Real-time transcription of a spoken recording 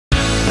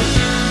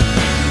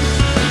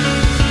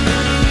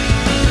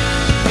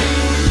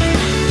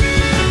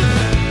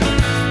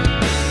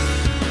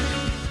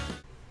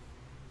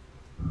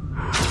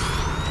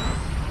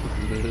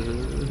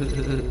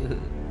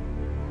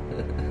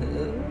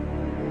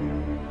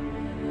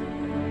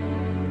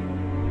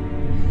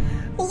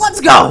Let's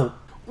go!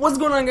 What's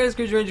going on, guys?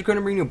 Kerzy going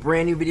to bring you a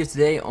brand new video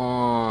today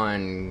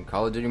on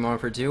Call of Duty Modern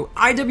Warfare 2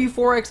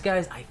 IW4X,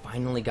 guys. I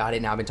finally got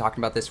it. Now, I've been talking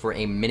about this for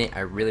a minute.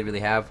 I really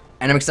have.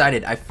 And I'm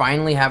excited. I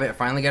finally have it. I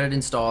finally got it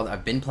installed.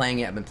 I've been playing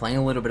it. I've been playing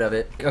a little bit of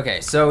it. Okay,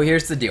 so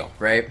here's the deal,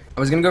 right? I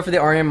was going to go for the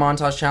REM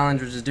montage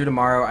challenge, which is due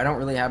tomorrow. I don't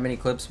really have many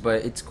clips,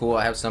 but it's cool.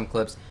 I have some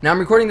clips. Now, I'm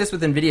recording this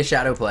with NVIDIA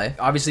Shadow Play.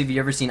 Obviously, if you've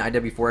ever seen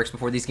IW4X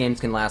before, these games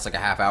can last like a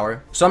half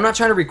hour. So I'm not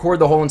trying to record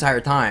the whole entire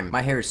time.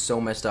 My hair is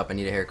so messed up. I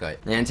need a haircut.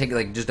 And take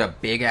like just a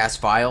big ass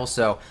file.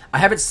 So I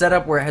have it set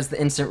up where it has the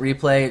instant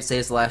replay. It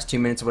saves the last 2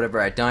 minutes of whatever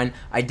I've done.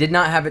 I did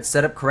not have it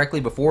set up correctly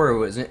before.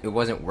 It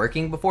wasn't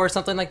working before or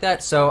something like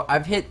that. So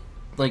I've hit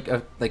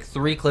like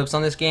 3 clips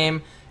on this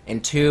game,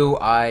 and 2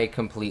 I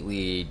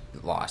completely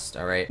lost.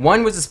 All right,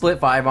 1 was a split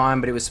 5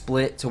 on, but it was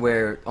split to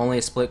where only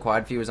a split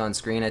quad feed was on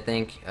screen. I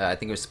think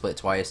it was split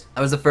twice.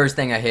 That was the first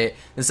thing I hit.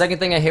 The second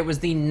thing I hit was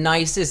the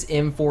nicest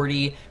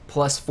M40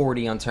 plus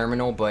 40 on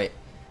terminal, but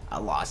I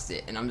lost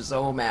it, and I'm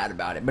so mad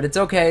about it. But it's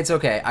okay. It's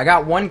okay. I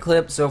got 1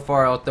 clip so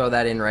far. I'll throw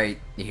that in right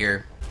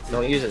here.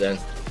 Don't use it then.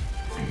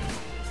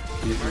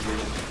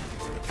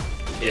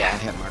 Yeah, I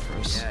hit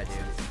macros. Yeah, dude.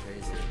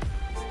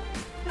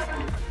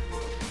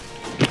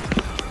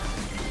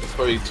 It's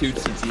 42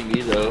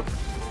 TTV though.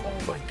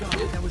 Oh my god,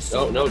 that was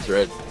so no, it's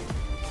red.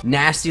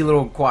 Nasty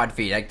little quad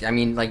feed. I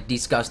mean, like,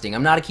 disgusting.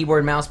 I'm not a keyboard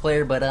and mouse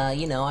player, but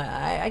you know,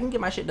 I can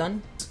get my shit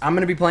done. I'm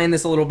gonna be playing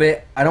this a little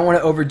bit. I don't want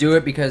to overdo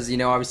it because, you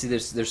know, obviously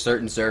there's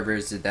certain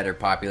servers that are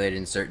populated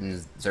and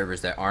certain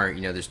servers that aren't.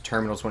 You know, there's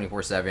Terminal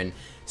 24/7,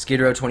 Skid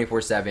Row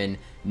 24/7,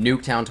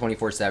 Nuketown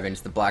 24/7.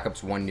 It's the Black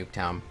Ops 1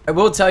 Nuketown. I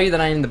will tell you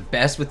that I am the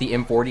best with the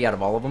M40 out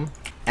of all of them.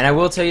 And I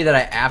will tell you that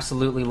I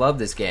absolutely love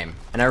this game,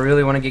 and I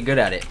really want to get good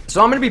at it.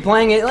 So I'm going to be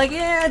playing it, like,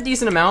 yeah, a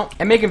decent amount,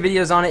 and making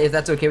videos on it if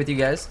that's okay with you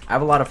guys. I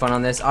have a lot of fun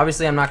on this.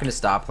 Obviously, I'm not going to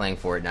stop playing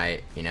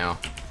Fortnite, you know.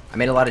 I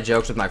made a lot of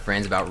jokes with my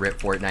friends about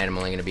RIP Fortnite. I'm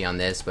only going to be on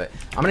this, but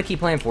I'm going to keep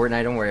playing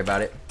Fortnite. Don't worry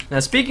about it.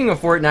 Now, speaking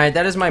of Fortnite,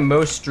 that is my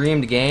most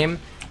streamed game.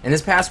 And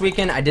this past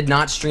weekend, I did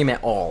not stream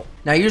at all.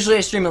 Now, usually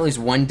I stream at least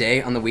one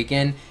day on the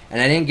weekend, and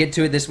I didn't get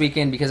to it this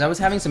weekend because I was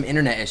having some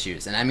internet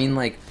issues. And I mean,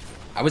 like,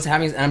 I was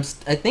having, and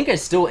I think I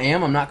still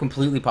am. I'm not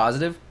completely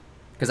positive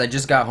because I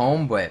just got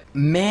home, but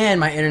man,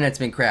 my internet's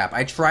been crap.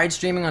 I tried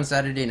streaming on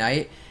Saturday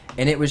night,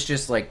 and it was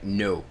just like,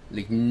 no,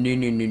 we're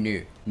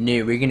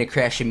gonna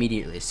crash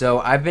immediately. So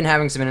I've been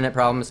having some internet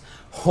problems.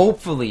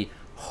 Hopefully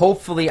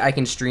I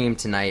can stream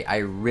tonight. I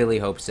really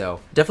hope so.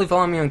 Definitely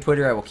follow me on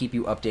Twitter. I will keep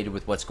you updated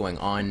with what's going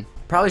on.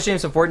 Probably stream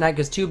some Fortnite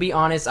because, to be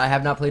honest, I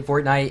have not played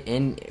Fortnite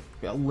in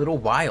a little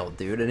while,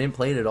 dude. I didn't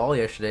play it at all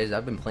yesterday. So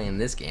I've been playing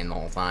this game the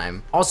whole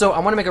time. Also, I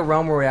want to make a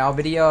Realm Royale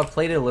video. I've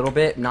played it a little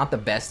bit. Not the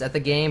best at the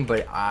game,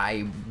 but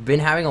I've been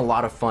having a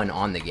lot of fun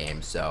on the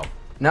game, so.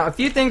 Now, a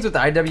few things with the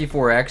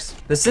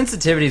IW4X. The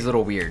sensitivity is a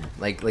little weird.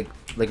 Like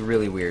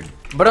really weird.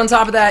 But on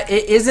top of that,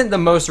 it isn't the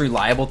most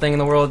reliable thing in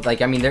the world.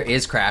 Like, I mean, there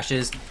is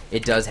crashes.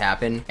 It does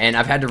happen. And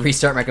I've had to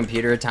restart my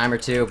computer a time or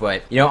two.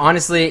 But, you know,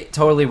 honestly,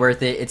 totally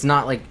worth it. It's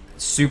not, like,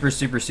 super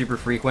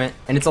frequent.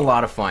 And it's a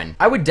lot of fun.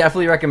 I would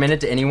definitely recommend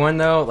it to anyone,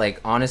 though. Like,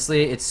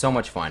 honestly, it's so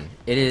much fun.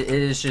 It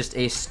is just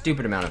a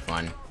stupid amount of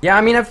fun. Yeah,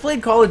 I mean, I've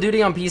played Call of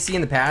Duty on PC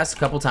in the past. A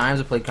couple times.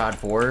 I've played COD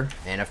 4.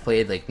 And I've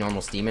played, like,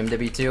 normal Steam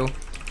MW2.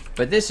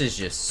 But this is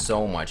just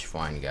so much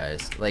fun, guys.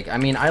 Like, I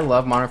mean, I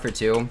love Modern Warfare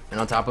 2, and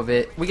on top of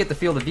it, we get the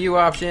field of view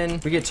option,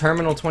 we get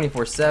Terminal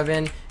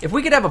 24/7. If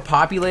we could have a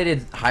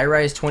populated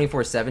high-rise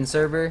 24/7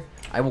 server,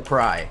 I will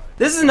cry.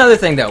 This is another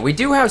thing, though. We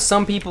do have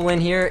some people in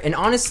here, and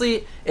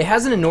honestly, it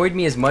hasn't annoyed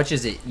me as much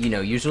as it, you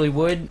know, usually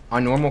would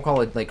on normal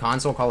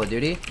console Call of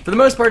Duty. For the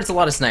most part, it's a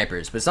lot of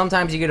snipers, but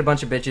sometimes you get a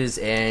bunch of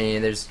bitches,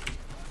 and there's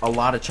a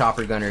lot of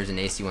chopper gunners and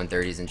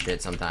AC-130s and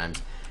shit sometimes.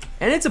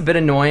 And it's a bit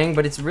annoying,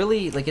 but it's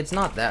really, like, it's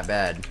not that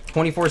bad.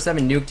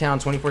 24/7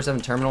 Nuketown, 24/7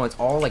 Terminal, it's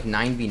all, like,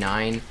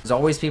 9v9. There's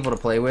always people to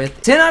play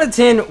with. 10 out of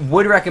 10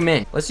 would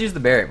recommend. Let's use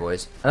the Barrett,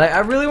 boys. I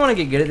really want to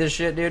get good at this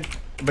shit, dude,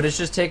 but it's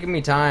just taking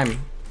me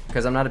time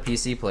because I'm not a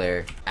PC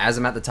player, as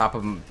I'm at the top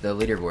of the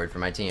leaderboard for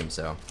my team,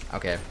 so,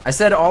 okay. I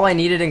said all I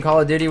needed in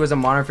Call of Duty was a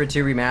Modern Warfare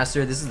 2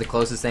 remaster. This is the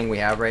closest thing we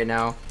have right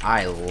now.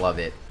 I love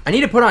it. I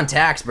need to put on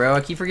tax, bro.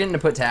 I keep forgetting to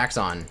put tax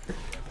on.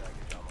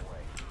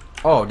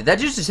 Oh, did that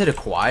just hit a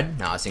quad?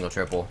 No, a single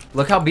triple.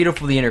 Look how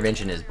beautiful the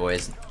intervention is,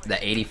 boys. The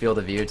 80 field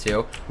of view,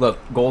 too. Look,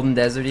 Golden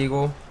Desert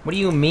Eagle. What do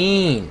you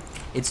mean?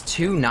 It's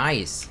too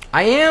nice.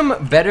 I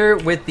am better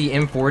with the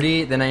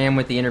M40 than I am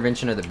with the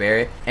intervention of the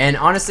Barrett. And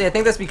honestly, I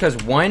think that's because,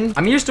 one,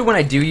 I'm used to when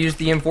I do use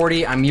the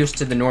M40, I'm used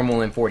to the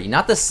normal M40,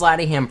 not the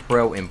Slattyham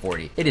Pro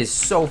M40. It is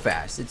so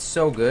fast. It's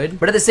so good.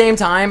 But at the same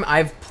time,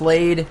 I've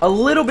played a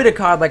little bit of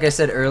COD, like I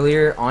said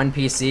earlier, on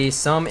PC,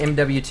 some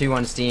MW2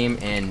 on Steam,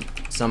 and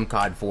some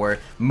COD 4.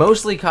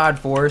 Mostly COD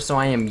 4, so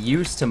I am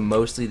used to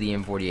mostly the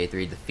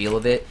M40A3, the feel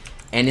of it.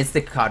 And it's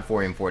the COD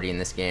 4 M40 in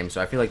this game,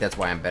 so I feel like that's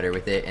why I'm better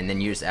with it. And then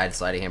you just add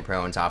Slattyham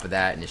Pro on top of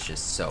that, and it's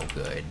just so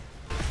good.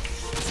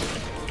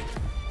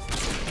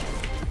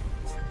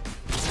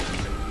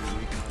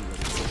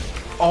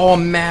 Oh,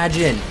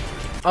 imagine.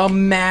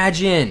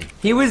 Imagine.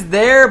 He was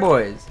there,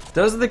 boys.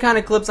 Those are the kind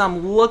of clips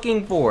I'm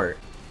looking for.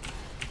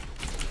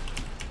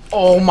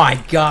 Oh my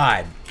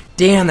god.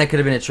 Damn, that could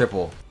have been a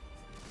triple.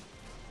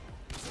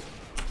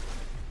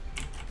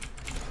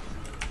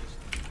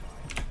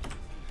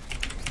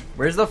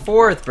 Where's the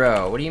fourth,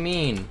 bro? What do you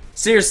mean?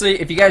 Seriously,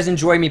 if you guys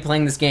enjoy me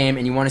playing this game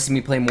and you want to see me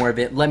play more of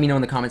it, let me know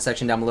in the comment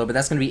section down below. But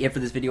that's going to be it for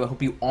this video. I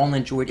hope you all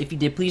enjoyed. If you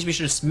did, please be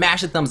sure to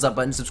smash the thumbs up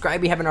button. Subscribe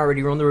if you haven't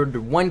already. We're on the road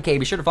to 1K.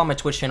 Be sure to follow my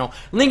Twitch channel.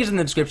 Link is in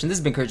the description. This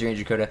has been Kerzy and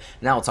dakoteh,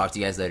 and I will talk to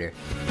you guys later.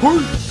 What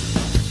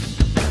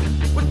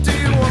do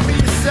you want me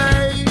to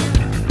say?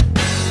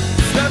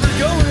 It's never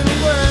going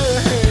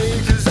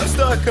away, 'cause I'm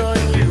stuck on